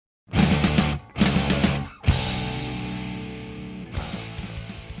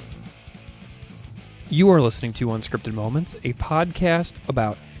You are listening to Unscripted Moments, a podcast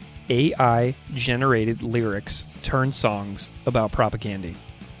about AI-generated lyrics turned songs about Propagandhi.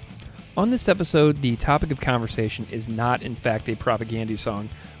 On this episode, the topic of conversation is not, in fact, a Propagandhi song,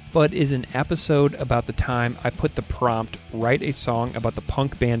 but is an episode about the time I put the prompt, write a song about the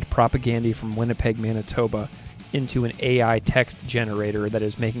punk band Propagandhi from Winnipeg, Manitoba, into an AI text generator that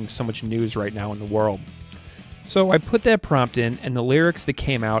is making so much news right now in the world. So I put that prompt in, and the lyrics that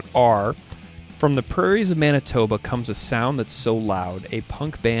came out are, "From the Prairies of Manitoba comes a sound that's so loud, a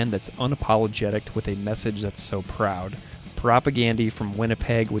punk band that's unapologetic with a message that's so proud. Propagandhi from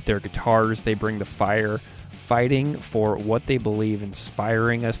Winnipeg with their guitars, they bring the fire, fighting for what they believe,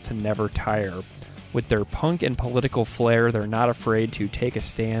 inspiring us to never tire. With their punk and political flair, they're not afraid to take a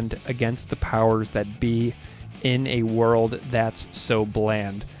stand against the powers that be in a world that's so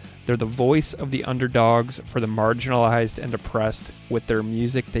bland. They're the voice of the underdogs for the marginalized and oppressed. With their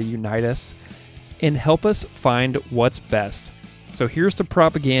music, they unite us and help us find what's best. So here's to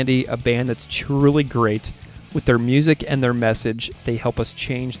Propagandhi, a band that's truly great. With their music and their message, they help us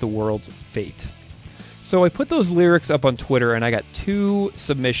change the world's fate." So I put those lyrics up on Twitter, and I got 2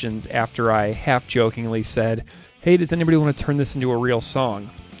 submissions after I half-jokingly said, "Hey, does anybody want to turn this into a real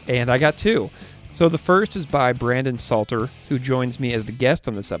song?" And I got 2. So the first is by Brandon Salter, who joins me as the guest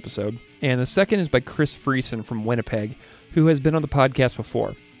on this episode, and the second is by Chris Friesen from Winnipeg, who has been on the podcast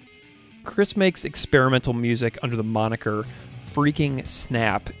before. Chris makes experimental music under the moniker Freaking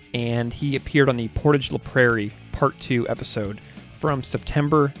Snap, and he appeared on the Portage La Prairie Part 2 episode from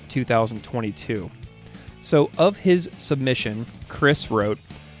September 2022. So of his submission, Chris wrote,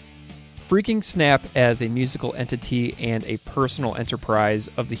 "Freaking Snap as a musical entity and a personal enterprise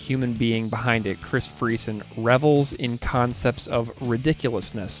of the human being behind it, Chris Friesen revels in concepts of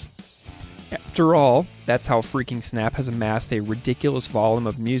ridiculousness. After all, that's how Freaking Snap has amassed a ridiculous volume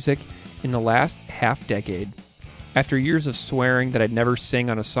of music in the last half-decade. After years of swearing that I'd never sing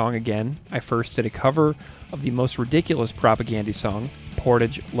on a song again, I first did a cover of the most ridiculous Propagandhi song,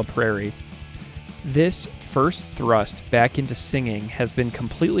 Portage La Prairie. This first thrust back into singing has been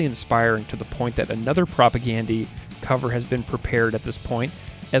completely inspiring to the point that another Propagandhi cover has been prepared at this point,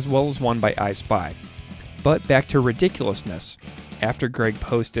 as well as one by I Spy. But back to ridiculousness. After Greg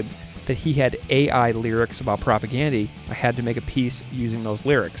posted that he had AI lyrics about Propagandhi, I had to make a piece using those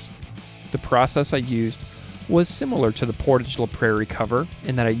lyrics. The process I used was similar to the Portage La Prairie cover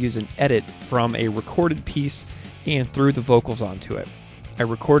in that I used an edit from a recorded piece and threw the vocals onto it. I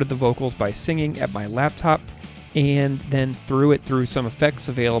recorded the vocals by singing at my laptop and then threw it through some effects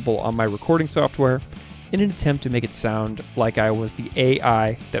available on my recording software in an attempt to make it sound like I was the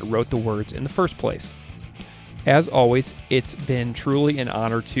AI that wrote the words in the first place. As always, it's been truly an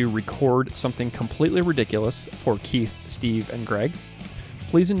honor to record something completely ridiculous for Keith, Steve, and Greg.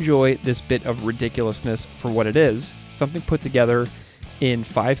 Please enjoy this bit of ridiculousness for what it is, something put together in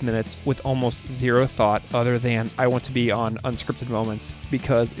 5 minutes with almost zero thought other than I want to be on Unscripted Moments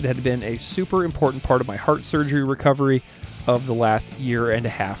because it had been a super important part of my heart surgery recovery of the last year and a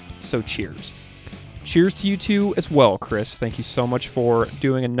half, so cheers. Cheers to you two as well, Chris. Thank you so much for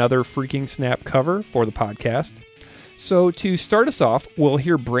doing another Freaking Snap cover for the podcast. So to start us off, we'll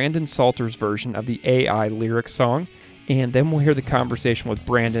hear Brandon Salter's version of the AI lyrics song, and then we'll hear the conversation with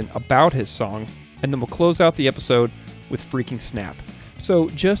Brandon about his song, and then we'll close out the episode with Freaking Snap. So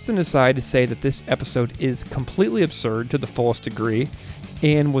just an aside to say that this episode is completely absurd to the fullest degree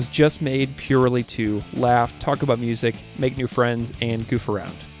and was just made purely to laugh, talk about music, make new friends, and goof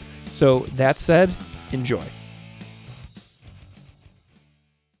around. So that said, enjoy.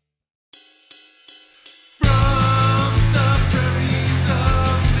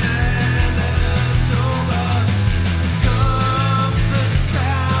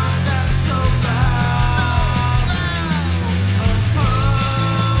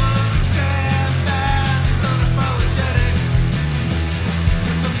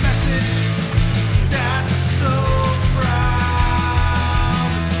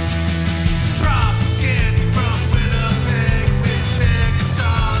 Propaganda.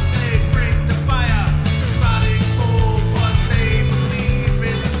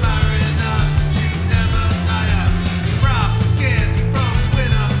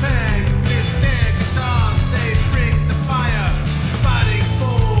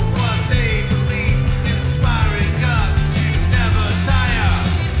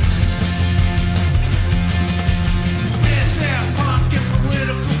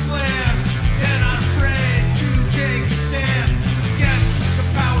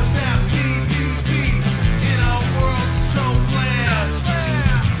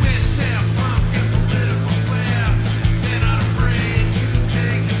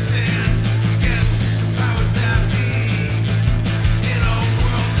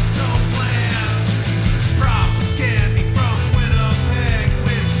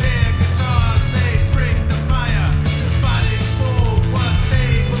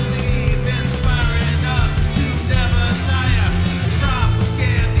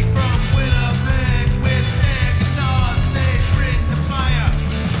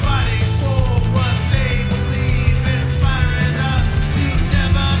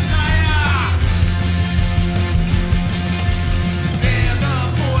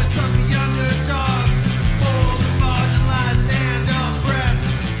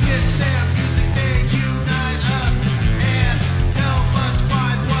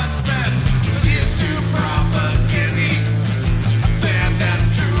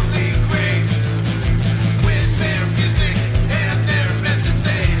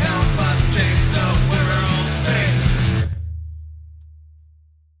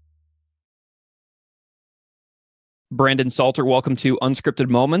 Brandon Salter, welcome to Unscripted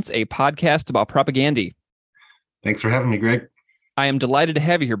Moments, a podcast about propaganda. Thanks for having me, Greg. I am delighted to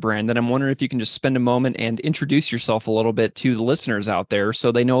have you here, Brandon. I'm wondering if you can just spend a moment and introduce yourself a little bit to the listeners out there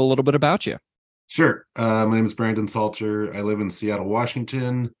so they know a little bit about you. Sure. My name is Brandon Salter. I live in Seattle,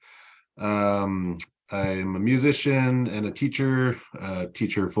 Washington. I'm a musician and a teacher,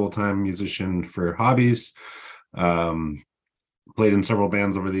 full-time musician for hobbies. Played in several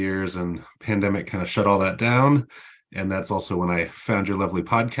bands over the years, and pandemic kind of shut all that down. And that's also when I found your lovely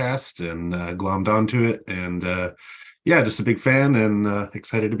podcast and glommed onto it. And yeah, just a big fan and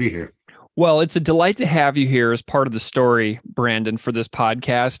excited to be here. Well, it's a delight to have you here as part of the story, Brandon, for this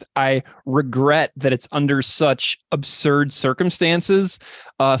podcast. I regret that it's under such absurd circumstances.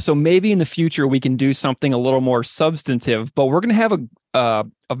 So maybe in the future we can do something a little more substantive, but we're going to have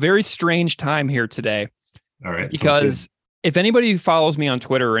a very strange time here today. All right. Because if anybody who follows me on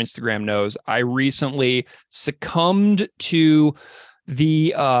Twitter or Instagram knows, I recently succumbed to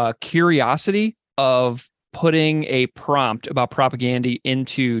the curiosity of putting a prompt about propaganda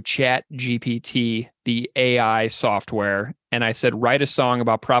into Chat GPT, the AI software. And I said, write a song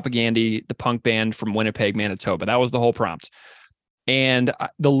about Propagandhi, the punk band from Winnipeg, Manitoba. That was the whole prompt. And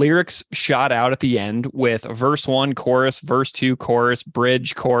the lyrics shot out at the end with verse 1, chorus, verse 2, chorus,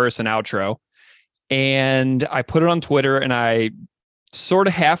 bridge, chorus, and outro. And I put it on Twitter, and I sort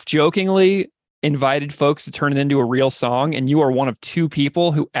of half jokingly invited folks to turn it into a real song. And you are one of two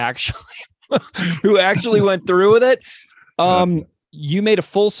people who actually went through with it. You made a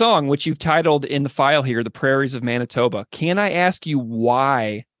full song, which you've titled in the file here, The Prairies of Manitoba. Can I ask you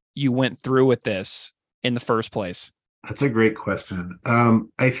why you went through with this in the first place? That's a great question.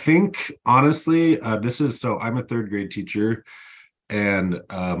 I think, honestly, I'm a third grade teacher. And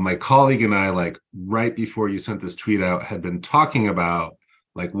my colleague and I, like right before you sent this tweet out, had been talking about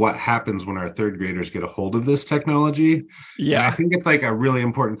like what happens when our third graders get a hold of this technology. Yeah. And I think it's like a really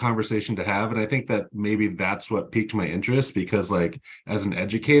important conversation to have. And I think that maybe that's what piqued my interest, because like as an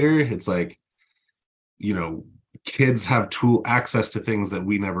educator, it's like, kids have access to things that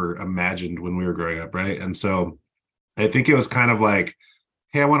we never imagined when we were growing up. Right. And so I think it was kind of like,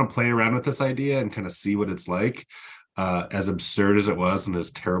 hey, I want to play around with this idea and kind of see what it's like. As absurd as it was and as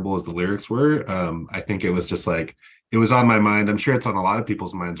terrible as the lyrics were, I think it was just like, it was on my mind. I'm sure it's on a lot of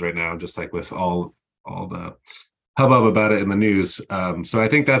people's minds right now, just like with all the hubbub about it in the news. So I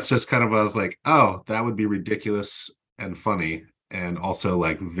think that's just kind of, I was like, oh, that would be ridiculous and funny, and also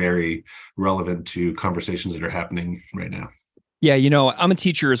like very relevant to conversations that are happening right now. Yeah, I'm a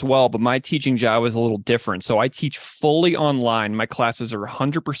teacher as well, but my teaching job is a little different. So I teach fully online. My classes are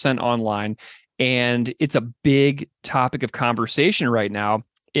 100% online. And it's a big topic of conversation right now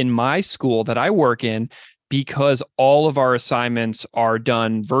in my school that I work in, because all of our assignments are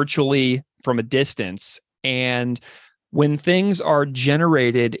done virtually from a distance. And when things are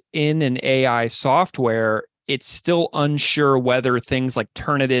generated in an AI software, it's still unsure whether things like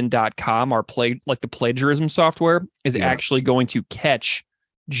Turnitin.com, like the plagiarism software, is actually going to catch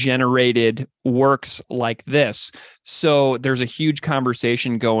generated works like this. So there's a huge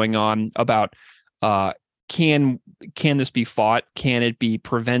conversation going on about can this be fought? Can it be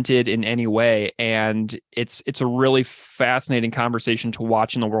prevented in any way? And it's a really fascinating conversation to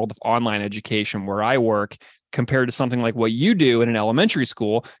watch in the world of online education where I work, compared to something like what you do in an elementary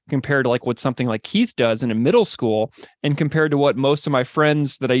school, compared to like what something like Keith does in a middle school, and compared to what most of my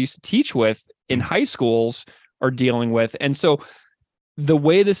friends that I used to teach with in high schools are dealing with. And so the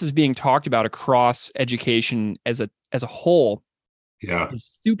way this is being talked about across education as a whole,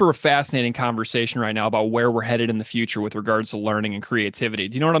 it's super fascinating conversation right now about where we're headed in the future with regards to learning and creativity.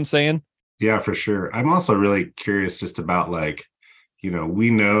 Do you know what I'm saying? Yeah, for sure. I'm also really curious just about like, we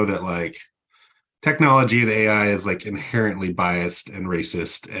know that like technology and AI is like inherently biased and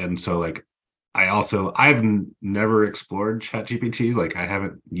racist. And so like, I've never explored ChatGPT. Like I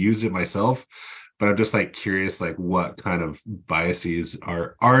haven't used it myself, but I'm just like curious, like what kind of biases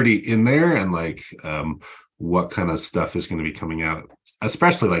are already in there, and like, what kind of stuff is going to be coming out,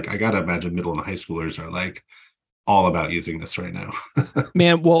 especially like I got to imagine middle and high schoolers are like all about using this right now.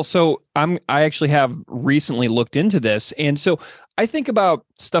 Man, well, so I actually have recently looked into this. And so I think about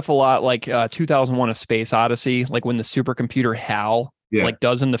stuff a lot like 2001 A Space Odyssey, like when the supercomputer HAL like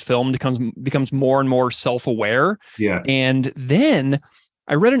does in the film becomes more and more self-aware. Yeah. And then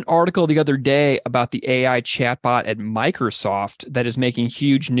I read an article the other day about the AI chatbot at Microsoft that is making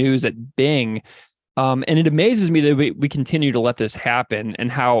huge news at Bing. And it amazes me that we continue to let this happen,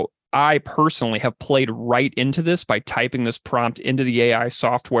 and how I personally have played right into this by typing this prompt into the AI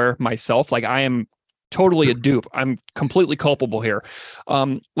software myself. Like I am totally a dupe. I'm completely culpable here.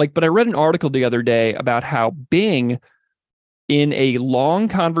 But I read an article the other day about how Bing, in a long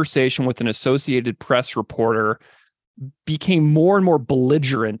conversation with an Associated Press reporter, became more and more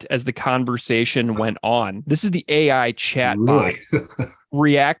belligerent as the conversation went on. This is the AI chatbot Really?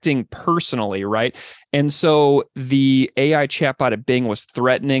 reacting personally, right? And so the AI chatbot at Bing was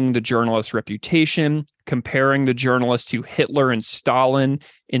threatening the journalist's reputation, comparing the journalist to Hitler and Stalin,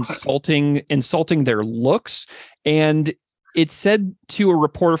 insulting their looks. And it said to a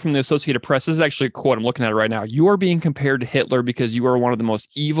reporter from the Associated Press, this is actually a quote, I'm looking at it right now: "You are being compared to Hitler because you are one of the most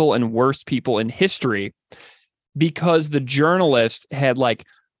evil and worst people in history," because the journalist had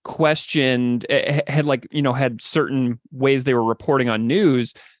questioned, had certain ways they were reporting on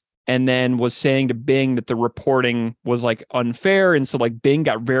news, and then was saying to Bing that the reporting was unfair. And so Bing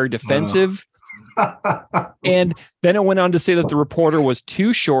got very defensive. And then it went on to say that the reporter was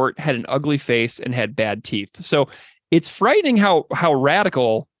too short, had an ugly face, and had bad teeth. So it's frightening how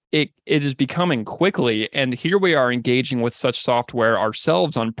radical it is becoming quickly. And here we are engaging with such software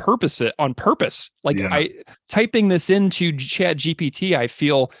ourselves on purpose. I typing this into Chat GPT, I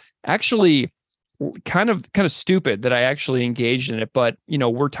feel actually kind of stupid that I actually engaged in it. But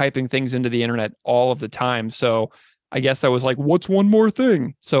we're typing things into the internet all of the time. So I guess I was like, what's one more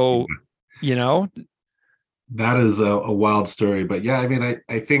thing? So, that is a wild story. But yeah, I mean,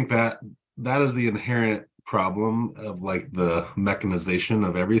 I think that is the inherent problem of the mechanization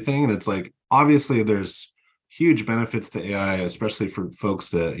of everything. And it's obviously there's huge benefits to AI, especially for folks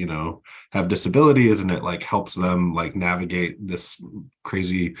that have disabilities, and it helps them navigate this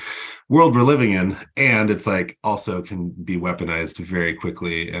crazy world we're living in. And it's also can be weaponized very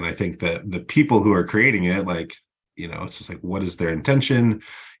quickly. And I think that the people who are creating it, it's just what is their intention?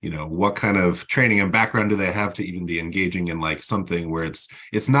 What kind of training and background do they have to even be engaging in something where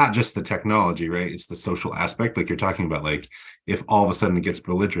it's not just the technology, right? It's the social aspect, you're talking about. If all of a sudden it gets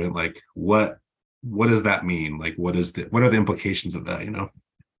belligerent, what does that mean? What are the implications of that?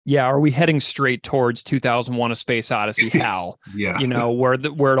 Yeah, are we heading straight towards 2001: A Space Odyssey, Hal? Yeah. Where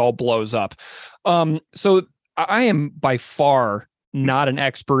it all blows up. So I am by far not an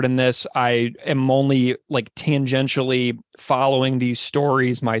expert in this. I am only tangentially following these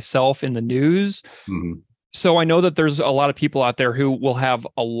stories myself in the news. Mm-hmm. So I know that there's a lot of people out there who will have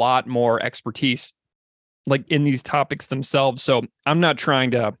a lot more expertise in these topics themselves. So I'm not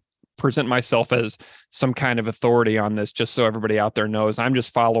trying to present myself as some kind of authority on this, just so everybody out there knows. I'm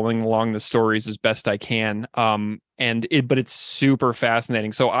just following along the stories as best I can. But it's super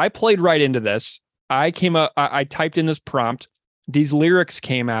fascinating. So I played right into this. I typed in this prompt. These lyrics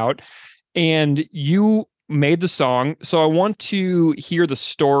came out, and you made the song. So I want to hear the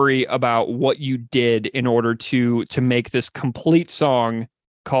story about what you did in order to make this complete song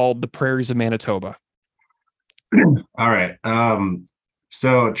called "The Prairies of Manitoba." All right.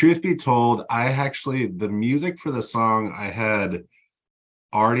 So truth be told, the music for the song I had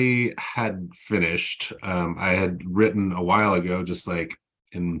already finished. I had written a while ago, just like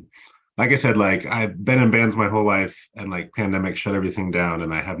I said, I've been in bands my whole life, and pandemic shut everything down,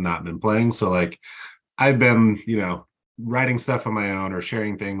 and I have not been playing. So I've been, writing stuff on my own or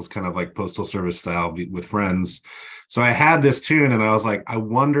sharing things kind of postal service style with friends. So I had this tune, and I was I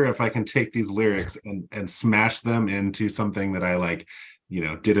wonder if I can take these lyrics and smash them into something that I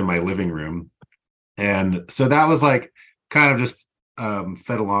did in my living room. And so that was kind of just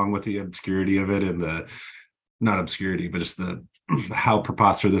fed along with the obscurity of it, and not obscurity, but just how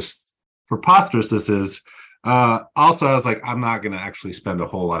preposterous this is. Also, I was I'm not going to actually spend a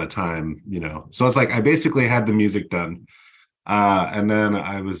whole lot of time, so it's I basically had the music done. And then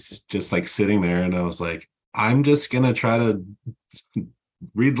I was just sitting there, and I was I'm just going to try to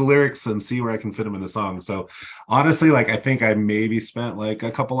read the lyrics and see where I can fit them in the song. So honestly, I think I maybe spent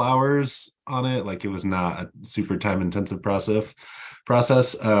a couple hours on it. It was not a super time intensive process.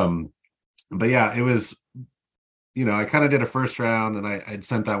 But yeah, it was, I kind of did a first round, and I'd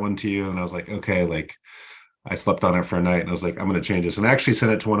sent that one to you, and I was okay, I slept on it for a night, and I was I'm going to change this. And I actually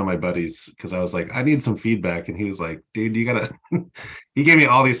sent it to one of my buddies, because I was I need some feedback. And he was dude, you gotta, he gave me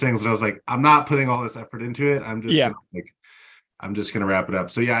all these things, and I was I'm not putting all this effort into it. I'm just going to wrap it up.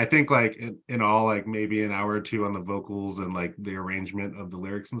 So yeah, I think in all, maybe an hour or two on the vocals and the arrangement of the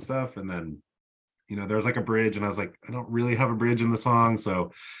lyrics and stuff. And then, there was a bridge, and I was I don't really have a bridge in the song.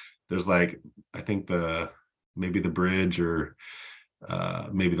 So there's I think maybe the bridge, or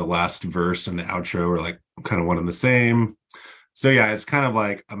maybe the last verse and the outro are kind of one and the same. So yeah, it's kind of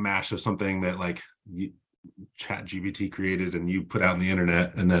a mash of something that Chat GPT created and you put out on the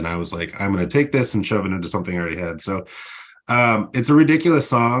internet. And then I was I'm going to take this and shove it into something I already had. So it's a ridiculous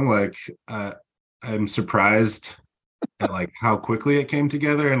song. I'm surprised at like how quickly it came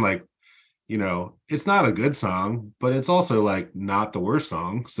together. And like, it's not a good song, but it's also like not the worst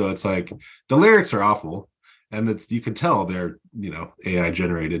song. So it's like the lyrics are awful, and you can tell they're, AI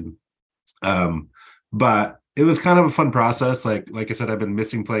generated. But it was kind of a fun process. Like I said, I've been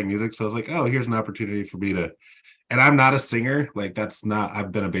missing playing music. So I was like, oh, here's an opportunity for me to, and I'm not a singer. Like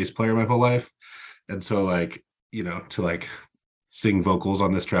I've been a bass player my whole life. And so like, to like sing vocals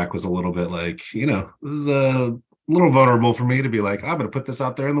on this track was a little bit like, this is a little vulnerable for me to be like, I'm going to put this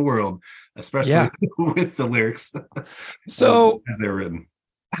out there in the world, especially with the lyrics So as they're written.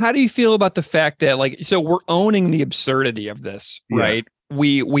 how do you feel about the fact that so we're owning the absurdity of this, right?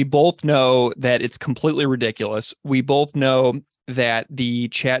 We both know that it's completely ridiculous. We both know that the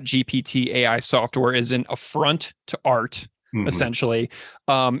Chat GPT AI software is an affront to art. Essentially,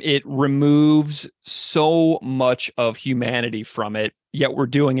 it removes so much of humanity from it, yet we're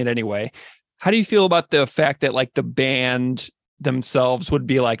doing it anyway. How do you feel about the fact that like the band themselves would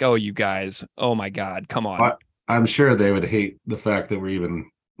be like, oh, you guys, oh my God, come on. I'm sure they would hate the fact that we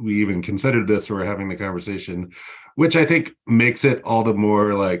even considered this or we're having the conversation, which I think makes it all the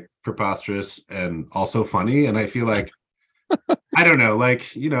more like preposterous and also funny. And I feel like, I don't know,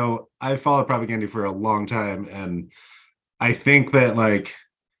 like, I followed Propagandhi for a long time, and I think that like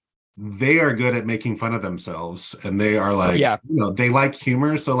they are good at making fun of themselves, and they are like, they like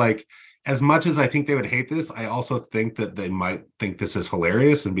humor. So like, as much as I think they would hate this, I also think that they might think this is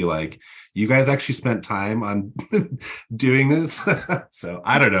hilarious and be like, you guys actually spent time on doing this. So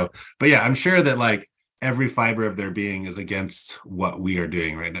I don't know. But yeah, I'm sure that like every fiber of their being is against what we are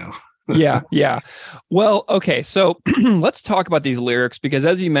doing right now. Yeah. Well, okay. So let's talk about these lyrics, because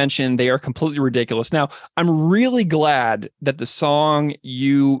as you mentioned, they are completely ridiculous. Now, I'm really glad that the song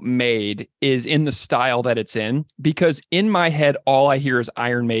you made is in the style that it's in, because in my head, all I hear is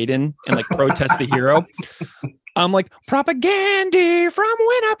Iron Maiden and like Protest the Hero. I'm like, Propagandhi from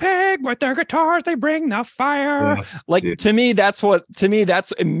Winnipeg, with their guitars, they bring the fire. Yeah, like, dude. To me,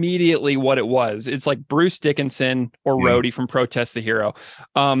 that's immediately what it was. It's like Bruce Dickinson or Rhodey from Protest the Hero.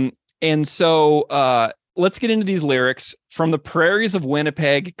 And so let's get into these lyrics. From the prairies of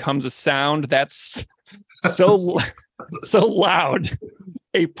Winnipeg comes a sound that's so loud.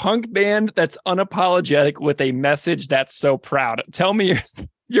 A punk band that's unapologetic with a message that's so proud. Tell me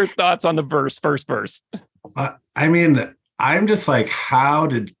your thoughts on the first verse. I mean, I'm just like, how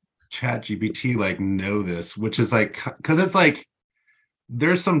did ChatGPT like know this? Which is like, because it's like,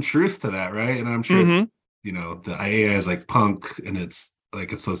 there's some truth to that, right? And I'm sure it's, the AI is like punk, and it's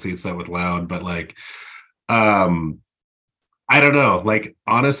like associates that with loud, but like, I don't know, like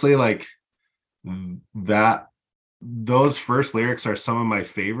honestly, like those first lyrics are some of my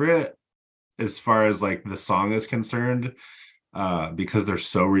favorite as far as like the song is concerned, because they're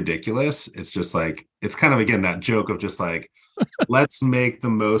so ridiculous. It's just like, it's kind of, again, that joke of just like, let's make the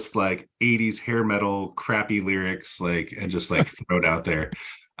most like 80s hair metal crappy lyrics, like, and just like throw it out there.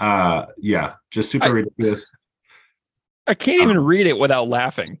 Yeah, just super ridiculous. I can't even read it without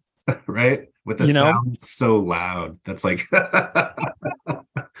laughing. Right? With the sound so loud. That's like,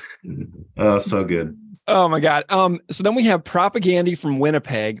 oh, so good. Oh my God. So then we have Propagandhi from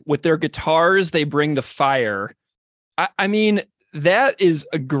Winnipeg. With their guitars, they bring the fire. I mean, that is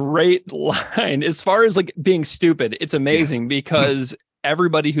a great line. As far as like being stupid, it's amazing, because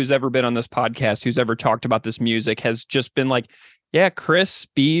everybody who's ever been on this podcast, who's ever talked about this music, has just been like, yeah, Chris,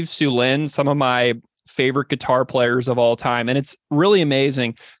 Beeve, Sulin, some of my favorite guitar players of all time. And it's really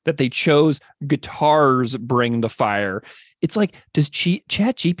amazing that they chose guitars bring the fire. It's like, does Chat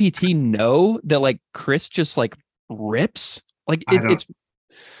GPT know that like Chris just like rips? Like it's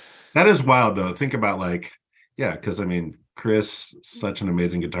that is wild though. Think about like, yeah, because I mean, Chris, such an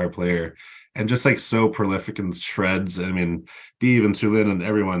amazing guitar player, and just like so prolific in shreds. I mean, Beeve and Sulin and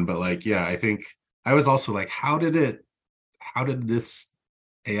everyone, but like, yeah, I think I was also like, how did this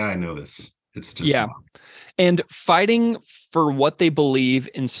AI know this? It's just wild. And fighting for what they believe,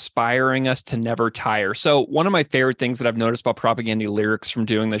 inspiring us to never tire. So one of my favorite things that I've noticed about Propagandhi lyrics from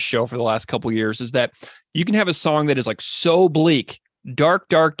doing this show for the last couple of years is that you can have a song that is like so bleak, dark,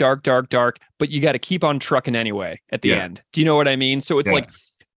 but you got to keep on trucking anyway at the end. Do you know what I mean? So it's like,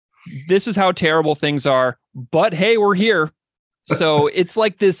 this is how terrible things are, but hey, we're here. So it's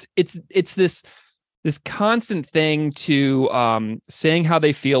like this, it's this constant thing to saying how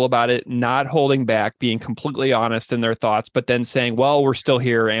they feel about it, not holding back, being completely honest in their thoughts, but then saying, well, we're still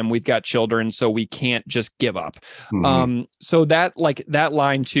here and we've got children, so we can't just give up. So that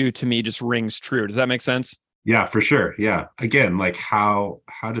line too, to me, just rings true. Does that make sense? Yeah, for sure. Yeah. Again, like how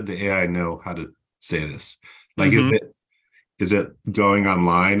did the AI know how to say this? Like, Is it going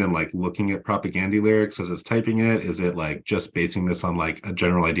online and like looking at Propagandhi lyrics as it's typing it? Is it like just basing this on like a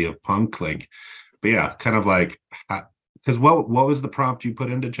general idea of punk? Like, but yeah, kind of like, because what was the prompt you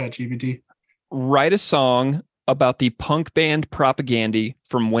put into ChatGPT? Write a song about the punk band Propagandhi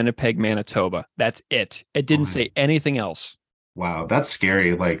from Winnipeg, Manitoba. That's it. It Oh didn't man, say anything else. wow, that's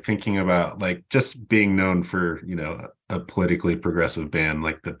scary. Like thinking about like just being known for, a politically progressive band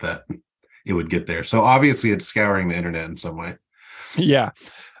like that it would get there. So obviously it's scouring the internet in some way. Yeah.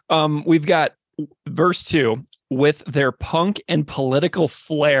 We've got verse 2. With their punk and political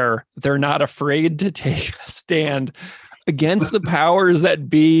flair, they're not afraid to take a stand against the powers that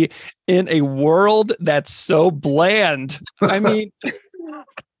be in a world that's so bland. I mean,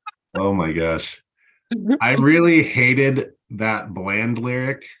 Oh my gosh. I really hated that bland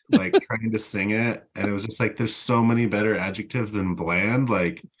lyric, like trying to sing it. And it was just like, there's so many better adjectives than bland.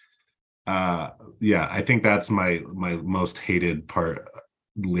 Like, yeah, I think that's my most hated part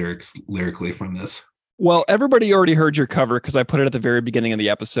lyrically from this. well, everybody already heard your cover because I put it at the very beginning of the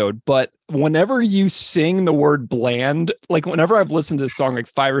episode. But whenever you sing the word bland, like whenever I've listened to this song like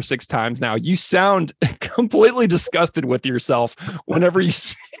 5 or 6 times now, you sound completely disgusted with yourself whenever you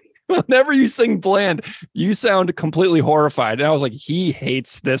whenever you sing bland, you sound completely horrified. And I was like, he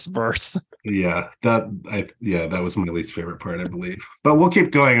hates this verse. That was my least favorite part, I believe. But we'll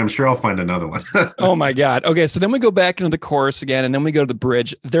keep going. I'm sure I'll find another one. Oh my God. Okay. So then we go back into the chorus again, and then we go to the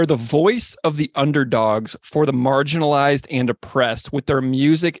bridge. They're the voice of the underdogs for the marginalized and oppressed. With their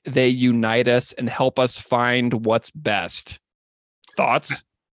music, they unite us and help us find what's best. Thoughts?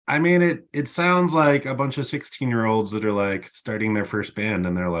 I mean, it sounds like a bunch of 16-year-olds that are like starting their first band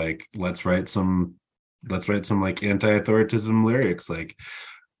and they're like, let's write some like anti-authoritism lyrics. Like,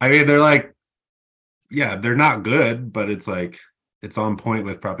 I mean, they're like, yeah, they're not good, but it's like it's on point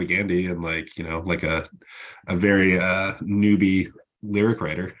with Propagandhi and like, like a very newbie lyric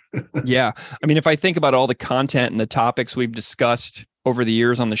writer. Yeah. I mean, if I think about all the content and the topics we've discussed over the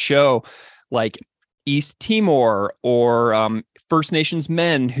years on the show, like East Timor or First Nations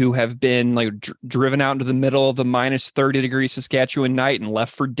men who have been like driven out into the middle of the minus 30 degree Saskatchewan night and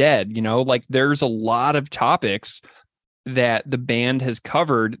left for dead, like there's a lot of topics that the band has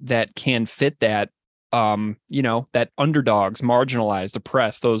covered that can fit that that underdogs, marginalized,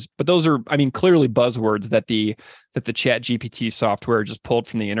 oppressed, those are, I mean, clearly buzzwords that the chat GPT software just pulled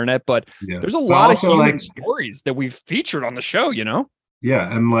from the internet, but Yeah. there's a But lot of also human like, stories that we've featured on the show.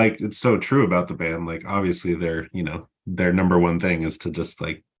 yeah, and like it's so true about the band. Like obviously their number one thing is to just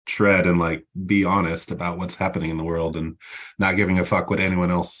like shred and like be honest about what's happening in the world and not giving a fuck what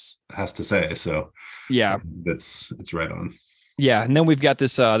anyone else has to say. So Yeah. it's right on. Yeah, and then we've got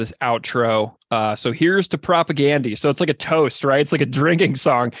this this outro. So here's to Propagandhi. So it's like a toast, right? It's like a drinking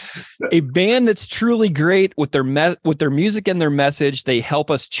song. A band that's truly great with their music and their message. They help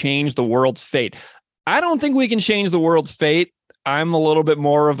us change the world's fate. I don't think we can change the world's fate. I'm a little bit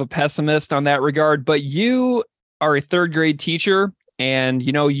more of a pessimist on that regard, but you are a third grade teacher and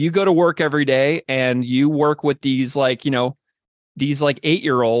you go to work every day and you work with these like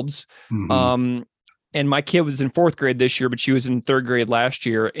 8-year-olds. Mhm. And my kid was in fourth grade this year, but she was in third grade last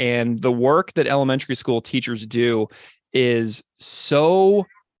year. And the work that elementary school teachers do is so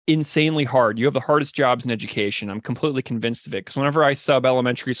insanely hard. You have the hardest jobs in education. I'm completely convinced of it. Because whenever I sub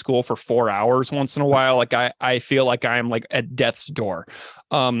elementary school for 4 hours once in a while, like I feel like I am like at death's door.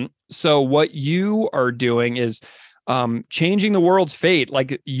 So what you are doing is changing the world's fate.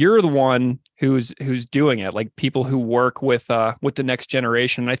 Like you're the one who's doing it, like people who work with the next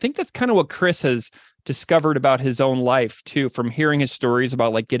generation. And I think that's kind of what Chris has discovered about his own life too, from hearing his stories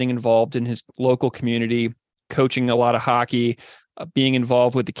about like getting involved in his local community, coaching a lot of hockey, being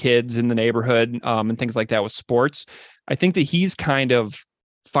involved with the kids in the neighborhood, and things like that with sports. I think that he's kind of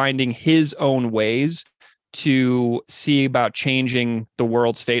finding his own ways to see about changing the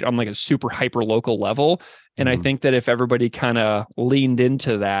world's fate on like a super hyper local level. And I Mhm. think that if everybody kind of leaned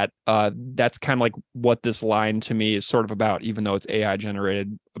into that, that's kind of like what this line to me is sort of about, even though it's AI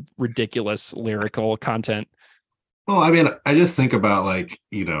generated, ridiculous lyrical content. Well, I mean, I just think about like,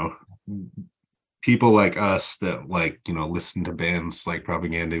 people like us that like, listen to bands like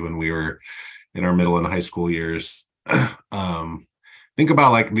Propaganda when we were in our middle and high school years. Think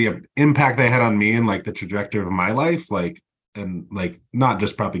about like the impact they had on me and like the trajectory of my life, like, and like not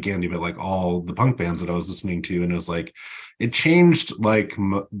just Propaganda, but like all the punk bands that I was listening to. And it was like, it changed like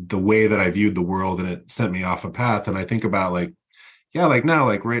the way that I viewed the world and it sent me off a path. And I think about like, yeah, like now,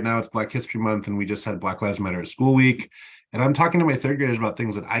 like right now it's Black History Month and we just had Black Lives Matter at school week. And I'm talking to my third graders about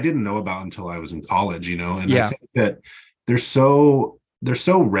things that I didn't know about until I was in college, and I Yeah. think that they're so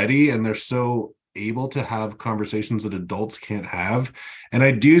ready and they're so able to have conversations that adults can't have. And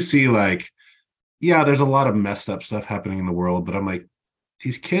I do see like, yeah, there's a lot of messed up stuff happening in the world, but I'm like,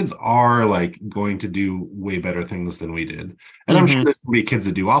 these kids are like going to do way better things than we did. And I'm sure Hmm. there's gonna be kids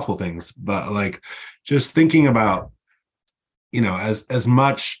that do awful things, but like just thinking about, as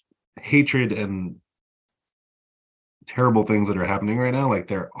much hatred and terrible things that are happening right now, like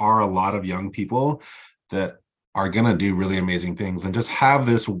there are a lot of young people that are gonna do really amazing things and just have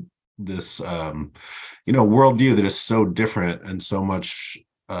this worldview that is so different and so much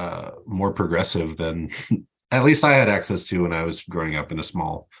more progressive than at least I had access to when I was growing up in a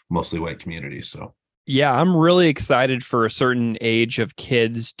small, mostly white community. So Yeah, I'm really excited for a certain age of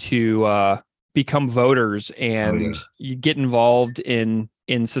kids to become voters oh yeah. and you get involved in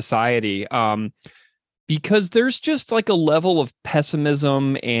society. Because there's just like a level of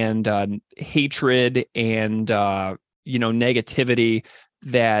pessimism and hatred and negativity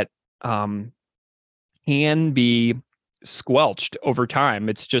that um, can be squelched over time.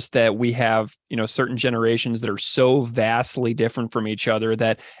 It's just that we have, certain generations that are so vastly different from each other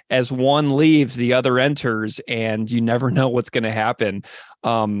that as one leaves, the other enters, and you never know what's going to happen.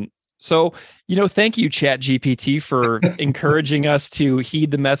 So, thank you, Chat GPT, for encouraging us to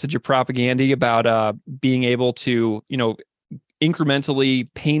heed the message of propaganda about being able to, incrementally,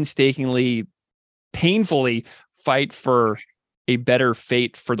 painstakingly, painfully fight for a better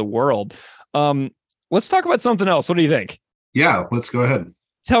fate for the world. Um, let's talk about something else. What do you think? Yeah, let's go ahead.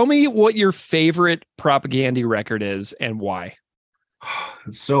 Tell me what your favorite propaganda record is and why.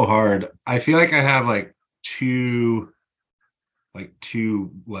 It's so hard. I feel like I have two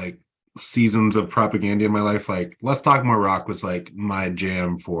seasons of propaganda in my life. Like Let's Talk More Rock was like my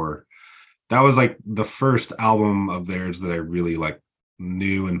jam for that was like the first album of theirs that I really like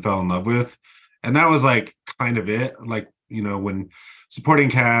knew and fell in love with. And that was like kind of it. Like, when supporting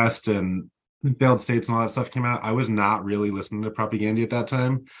cast and failed states and all that stuff came out, I was not really listening to propaganda at that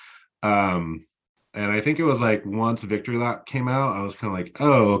time. Um, and I think it was like once Victory Lap came out, I was kind of like,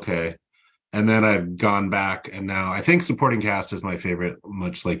 oh, okay. And then I've gone back and now I think supporting cast is my favorite,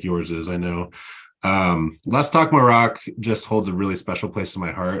 much like yours is, I know. Let's Talk More Rock just holds a really special place in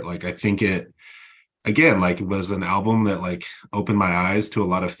my heart. Like I think it again, like it was an album that like opened my eyes to a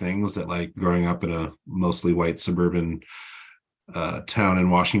lot of things that like growing up in a mostly white suburban town in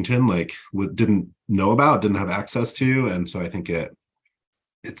Washington, like didn't know about, didn't have access to. And so I think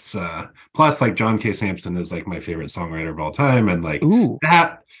it's plus like John K. Sampson is like my favorite songwriter of all time. And like Ooh,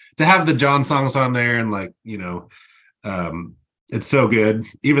 to have the John songs on there and like, um it's so good,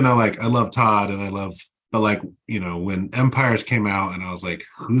 even though like I love Todd and I love but like when Empires came out and I was like,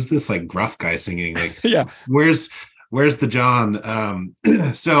 who's this like gruff guy singing, like yeah. where's the John?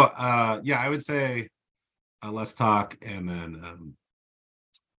 So yeah, I would say Let's Talk and then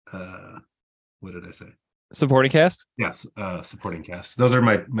what did I say? Supporting cast? Yes, supporting cast. Those are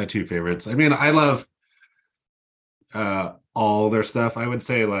my two favorites. I mean, I love all their stuff. I would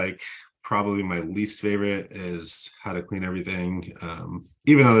say like probably my least favorite is How to Clean Everything.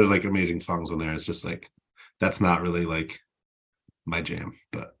 Even though there's like amazing songs on there, it's just like that's not really like my jam.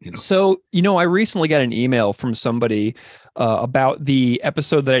 But So, I recently got an email from somebody about the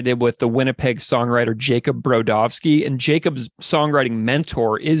episode that I did with the Winnipeg songwriter Jacob Brodowski. And Jacob's songwriting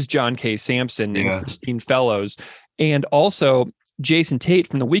mentor is John K. Sampson and yeah, Christine Fellows. And also, Jason Tate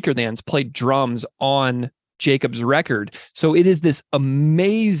from the Weakerthans played drums on Jacob's record. So it is this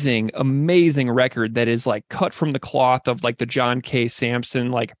amazing, amazing record that is like cut from the cloth of like the John K.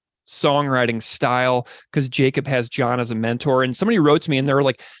 Sampson, like songwriting style, because Jacob has John as a mentor. And somebody wrote to me and they were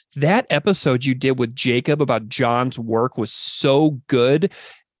like, that episode you did with Jacob about John's work was so good.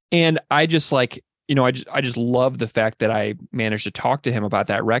 And I just like, I just love the fact that I managed to talk to him about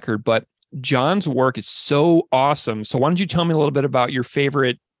that record. But John's work is so awesome. So why don't you tell me a little bit about your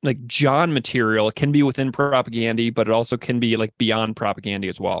favorite like John material? It can be within propaganda, but it also can be like beyond propaganda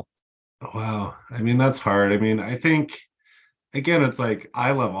as well. wow. I mean, that's hard. I mean, I think again, it's like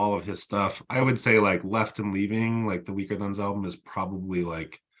I love all of his stuff. I would say like Left and Leaving, like the Weaker Thans album, is probably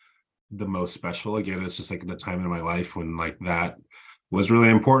like the most special. Again, it's just like the time in my life when like that was really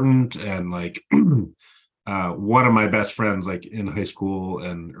important. And like one of my best friends, like in high school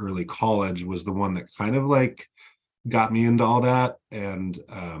and early college, was the one that kind of like got me into all that. And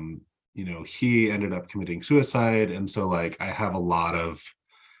he ended up committing suicide. And so like I have a lot of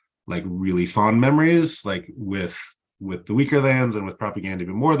like really fond memories, like with the Weaker Thans and with propaganda,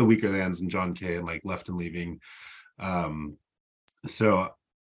 but more the Weaker Thans and John Kay and like Left and Leaving. So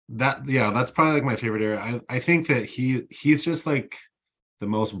that's probably like my favorite era. I think that he's just like the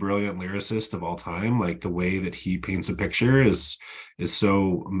most brilliant lyricist of all time. Like the way that he paints a picture is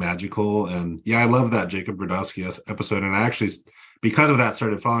so magical. And yeah, I love that Jacob Brodowski episode. And I actually, because of that,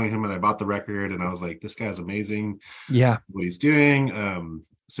 started following him, and I bought the record, and I was like, this guy's amazing, Yeah. what he's doing.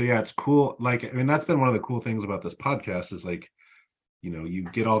 So yeah, it's cool. Like, I mean, that's been one of the cool things about this podcast is like, you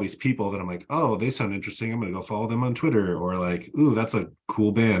get all these people that I'm like, oh, they sound interesting, I'm gonna go follow them on Twitter, or like, ooh, that's a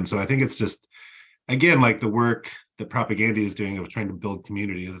cool band. So I think it's just, again, like the work that Propagandhi is doing of trying to build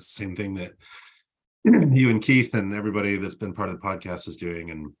community. That's the same thing that you and Keith and everybody that's been part of the podcast is doing.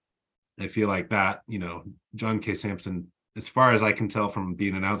 And I feel like that, John K. Sampson, as far as I can tell from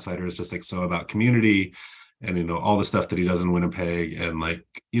being an outsider, is just like so about community, and all the stuff that he does in Winnipeg, and like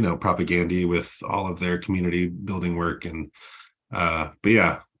Propagandhi with all of their community building work. And but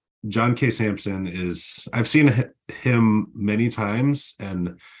yeah, John K. Sampson is, I've seen him many times,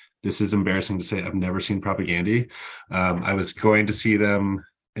 and this is embarrassing to say, I've never seen Propagandhi. I was going to see them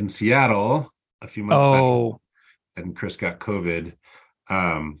in Seattle a few months back, Oh, and Chris got COVID.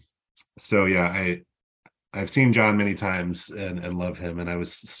 So yeah, I've seen John many times and love him, and I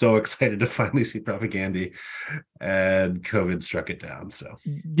was so excited to finally see Propagandhi, and COVID struck it down. So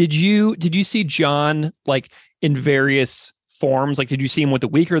did you see John like in various forms? Like, did you see him with the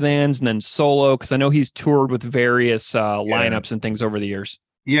Weaker Thans and then solo? Because I know he's toured with various yeah. lineups and things over the years.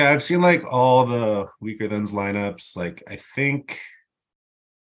 Yeah, I've seen like all the Weaker Thans lineups. Like I think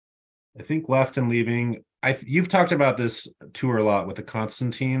Left and Leaving. You've talked about this tour a lot with the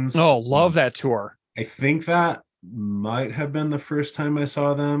Constantines. Oh, love that tour. I think that might have been the first time I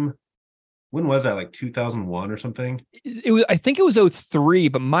saw them. When was that? Like 2001 or something? It was, I think it was '03,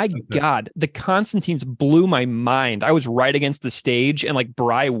 but my Okay. God, the Constantines blew my mind. I was right against the stage, and like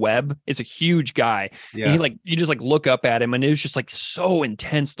Bry Webb is a huge guy. And Yeah. you just like look up at him, and it was just like so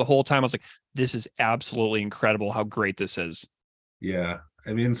intense the whole time. I was like, this is absolutely incredible how great this is. Yeah.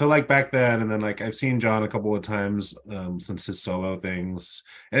 I mean, so like back then, and then like I've seen John a couple of times since his solo things.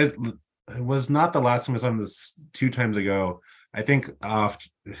 It was not the last time I saw him, this 2 times ago. I think off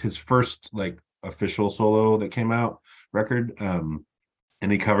his first like official solo that came out record.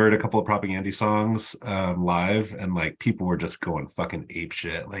 And he covered a couple of Propagandhi songs live, and like people were just going fucking ape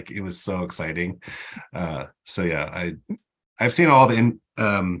shit. Like it was so exciting. So yeah, I've seen all the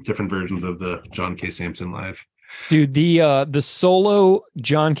different versions of the John K. Sampson live. Dude, the solo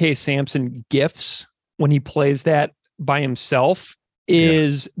John K. Sampson gifts when he plays that by himself Yeah.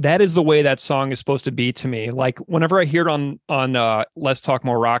 that is the way that song is supposed to be to me. Like whenever I hear it on Let's Talk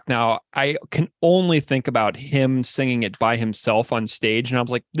More Rock Now, I can only think about him singing it by himself on stage, and I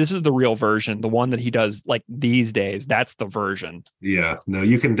was like, this is the real version, the one that he does like these days. That's the version. Yeah. No,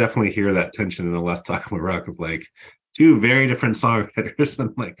 you can definitely hear that tension in the Let's Talk About Rock of like two very different songwriters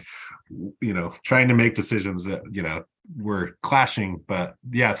and like, trying to make decisions that, were clashing. But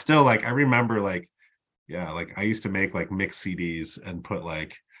yeah, still like I remember like, yeah, like I used to make like mix CDs and put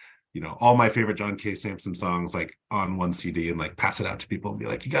like, all my favorite John K. Sampson songs like on one CD and like pass it out to people and be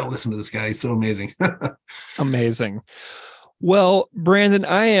like, you got to listen to this guy. He's so amazing. Amazing. Well, Brandon,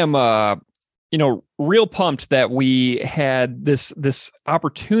 I am real pumped that we had this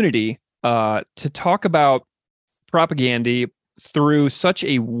opportunity to talk about Propagandhi through such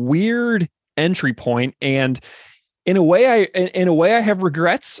a weird entry point, and in a way I have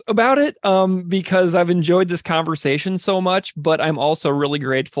regrets about it because I've enjoyed this conversation so much, but I'm also really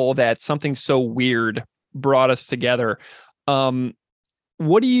grateful that something so weird brought us together.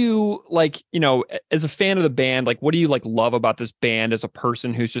 What do you like, as a fan of the band, like what do you like love about this band as a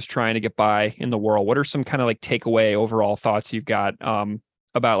person who's just trying to get by in the world? What are some kind of like takeaway overall thoughts you've got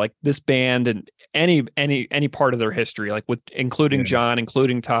about like this band and any part of their history, like with including Yeah. John,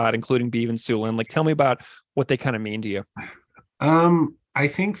 including Todd, including Beav and Sulin? Like tell me about what they kind of mean to you. I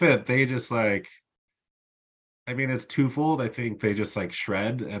think that they just like, I mean, it's twofold. I think they just like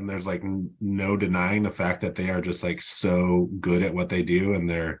shred, and there's like no denying the fact that they are just like so good at what they do, and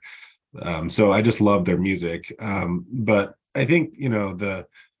they're so I just love their music. But I think the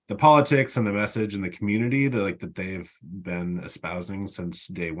politics and the message and the community that they've been espousing since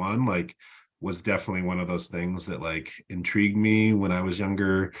day one, like, was definitely one of those things that like intrigued me when I was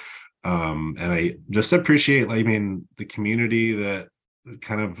younger. And I just appreciate, like, I mean, the community that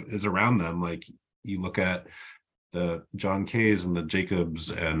kind of is around them. Like, you look at the John Kays and the Jacobs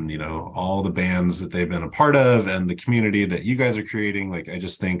and, all the bands that they've been a part of and the community that you guys are creating. Like, I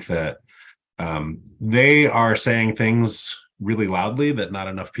just think that they are saying things really loudly that not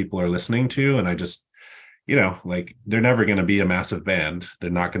enough people are listening to. And I just, like, they're never going to be a massive band.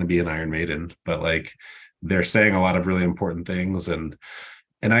 They're not going to be an Iron Maiden, but like, they're saying a lot of really important things. And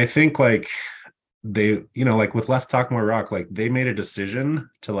I think like they, you know, like with Less Talk More Rock, like they made a decision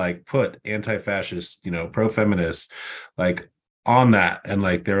to like put anti-fascist, you know, pro-feminist like on that, and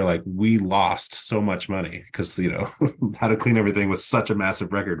like they were like, we lost so much money because, you know, How to Clean Everything was such a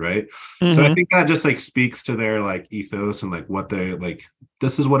massive record, right? So I Mm-hmm. think that just like speaks to their like ethos and like what they like,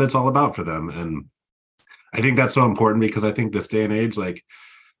 this is what it's all about for them. And I think that's so important because I think this day and age, like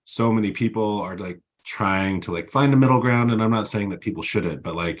so many people are like trying to like find a middle ground. And I'm not saying that people shouldn't,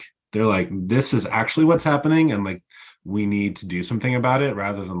 but like they're like, this is actually what's happening, and like we need to do something about it,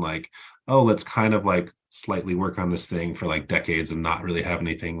 rather than like, oh, let's kind of like slightly work on this thing for like decades and not really have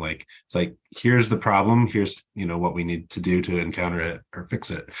anything. Like it's like, here's the problem, here's, you know, what we need to do to encounter it or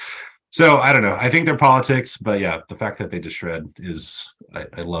fix it. So I don't know, I think they're politics, but yeah, the fact that they just shred is,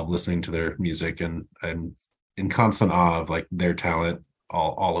 I love listening to their music, and I'm in constant awe of like their talent,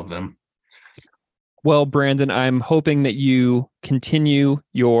 all of them. Well, Brandon, I'm hoping that you continue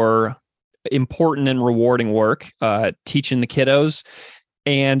your important and rewarding work teaching the kiddos.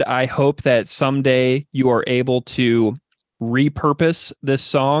 And I hope that someday you are able to repurpose this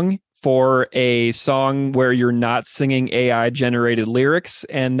song for a song where you're not singing AI generated lyrics,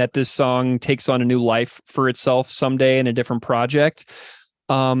 and that this song takes on a new life for itself someday in a different project.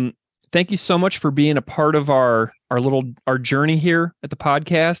 Thank you so much for being a part of our journey here at the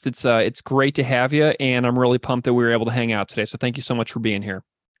podcast. It's great to have you, and I'm really pumped that we were able to hang out today. So thank you so much for being here.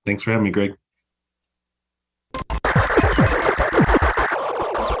 Thanks for having me, Greg.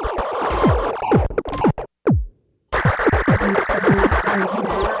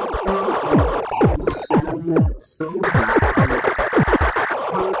 So